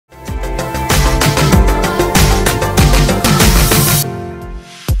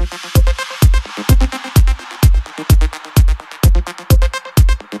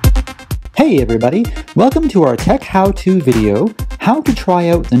Hey everybody, welcome to our tech how-to video, how to try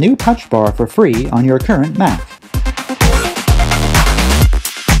out the new Touch Bar for free on your current Mac.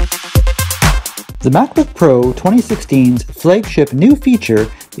 The MacBook Pro 2016's flagship new feature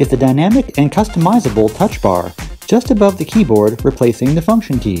is the dynamic and customizable Touch Bar, just above the keyboard replacing the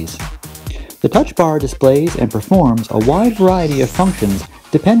function keys. The Touch Bar displays and performs a wide variety of functions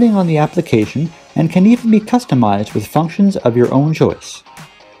depending on the application and can even be customized with functions of your own choice.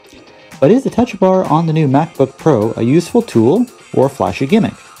 But is the Touch Bar on the new MacBook Pro a useful tool or a flashy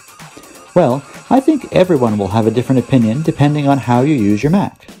gimmick? Well, I think everyone will have a different opinion depending on how you use your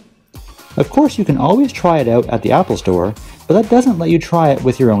Mac. Of course, you can always try it out at the Apple Store, but that doesn't let you try it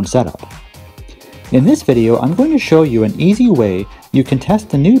with your own setup. In this video, I'm going to show you an easy way you can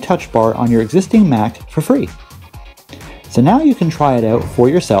test the new Touch Bar on your existing Mac for free. So now you can try it out for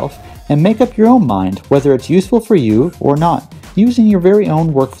yourself and make up your own mind whether it's useful for you or not, using your very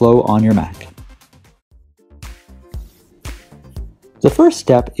own workflow on your Mac. The first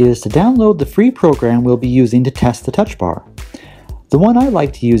step is to download the free program we'll be using to test the Touch Bar. The one I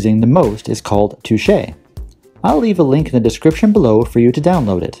liked using the most is called Touché. I'll leave a link in the description below for you to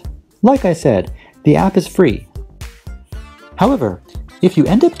download it. Like I said, the app is free. However, if you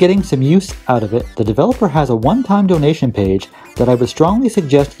end up getting some use out of it, the developer has a one-time donation page that I would strongly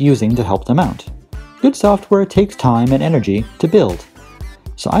suggest using to help them out. Good software takes time and energy to build,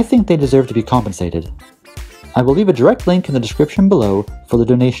 so I think they deserve to be compensated. I will leave a direct link in the description below for the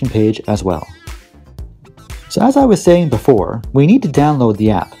donation page as well. So as I was saying before, we need to download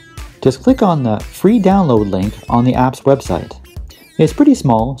the app. Just click on the free download link on the app's website. It's pretty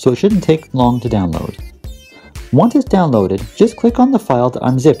small, so it shouldn't take long to download. Once it's downloaded, just click on the file to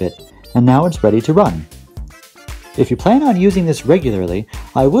unzip it, and now it's ready to run. If you plan on using this regularly,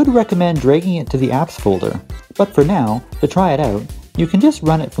 I would recommend dragging it to the apps folder, but for now, to try it out, you can just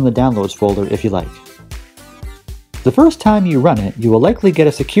run it from the downloads folder if you like. The first time you run it, you will likely get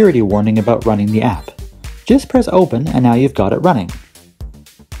a security warning about running the app. Just press open and now you've got it running.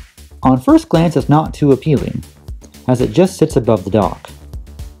 On first glance, it's not too appealing, as it just sits above the dock.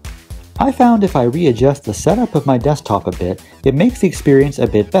 I found if I readjust the setup of my desktop a bit, it makes the experience a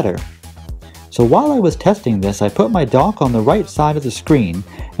bit better. So while I was testing this, I put my dock on the right side of the screen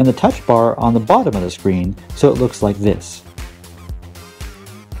and the Touch Bar on the bottom of the screen so it looks like this.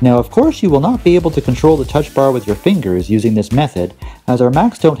 Now of course you will not be able to control the Touch Bar with your fingers using this method, as our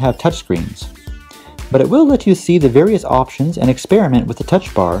Macs don't have touchscreens. But it will let you see the various options and experiment with the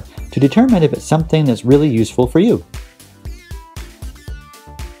Touch Bar to determine if it's something that's really useful for you.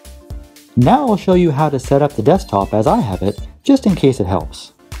 Now I'll show you how to set up the desktop as I have it, just in case it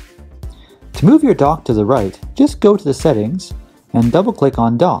helps. To move your dock to the right, just go to the settings and double-click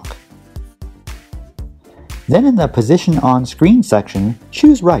on Dock. Then in the Position on Screen section,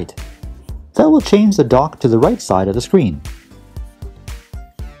 choose Right. That will change the dock to the right side of the screen.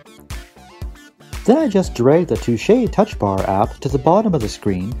 Then I just drag the Touché Touch Bar app to the bottom of the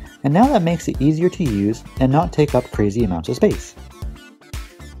screen, and now that makes it easier to use and not take up crazy amounts of space.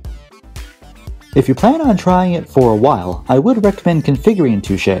 If you plan on trying it for a while, I would recommend configuring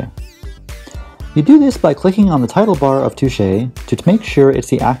Touché. You do this by clicking on the title bar of Touché to make sure it's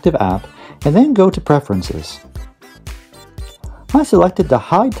the active app, and then go to Preferences. I selected the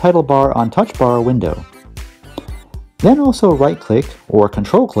Hide Title Bar on Touch Bar window. Then also right-click or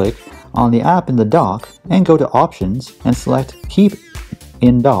control-click on the app in the dock and go to Options and select Keep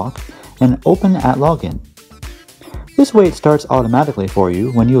in Dock and Open at Login. This way it starts automatically for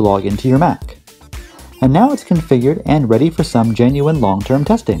you when you log into your Mac. And now it's configured and ready for some genuine long-term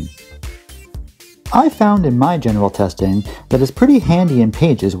testing. I found in my general testing that it's pretty handy in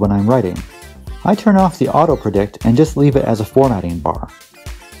Pages when I'm writing. I turn off the auto predict and just leave it as a formatting bar.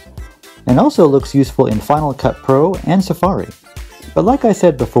 And also looks useful in Final Cut Pro and Safari. But like I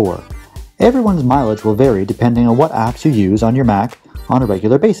said before, everyone's mileage will vary depending on what apps you use on your Mac on a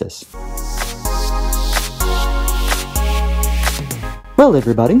regular basis. Well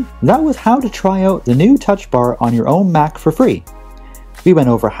everybody, that was how to try out the new Touch Bar on your own Mac for free. We went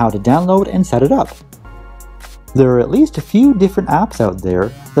over how to download and set it up. There are at least a few different apps out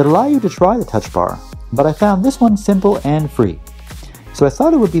there that allow you to try the Touch Bar, but I found this one simple and free. So I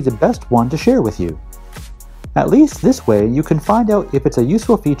thought it would be the best one to share with you. At least this way you can find out if it's a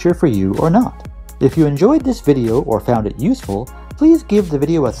useful feature for you or not. If you enjoyed this video or found it useful, please give the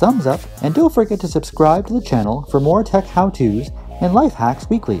video a thumbs up and don't forget to subscribe to the channel for more tech how-tos and life hacks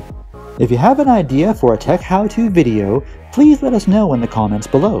weekly. If you have an idea for a tech how-to video, please let us know in the comments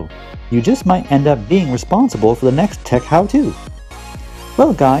below. You just might end up being responsible for the next tech how-to.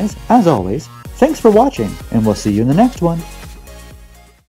 Well guys, as always, thanks for watching, and we'll see you in the next one.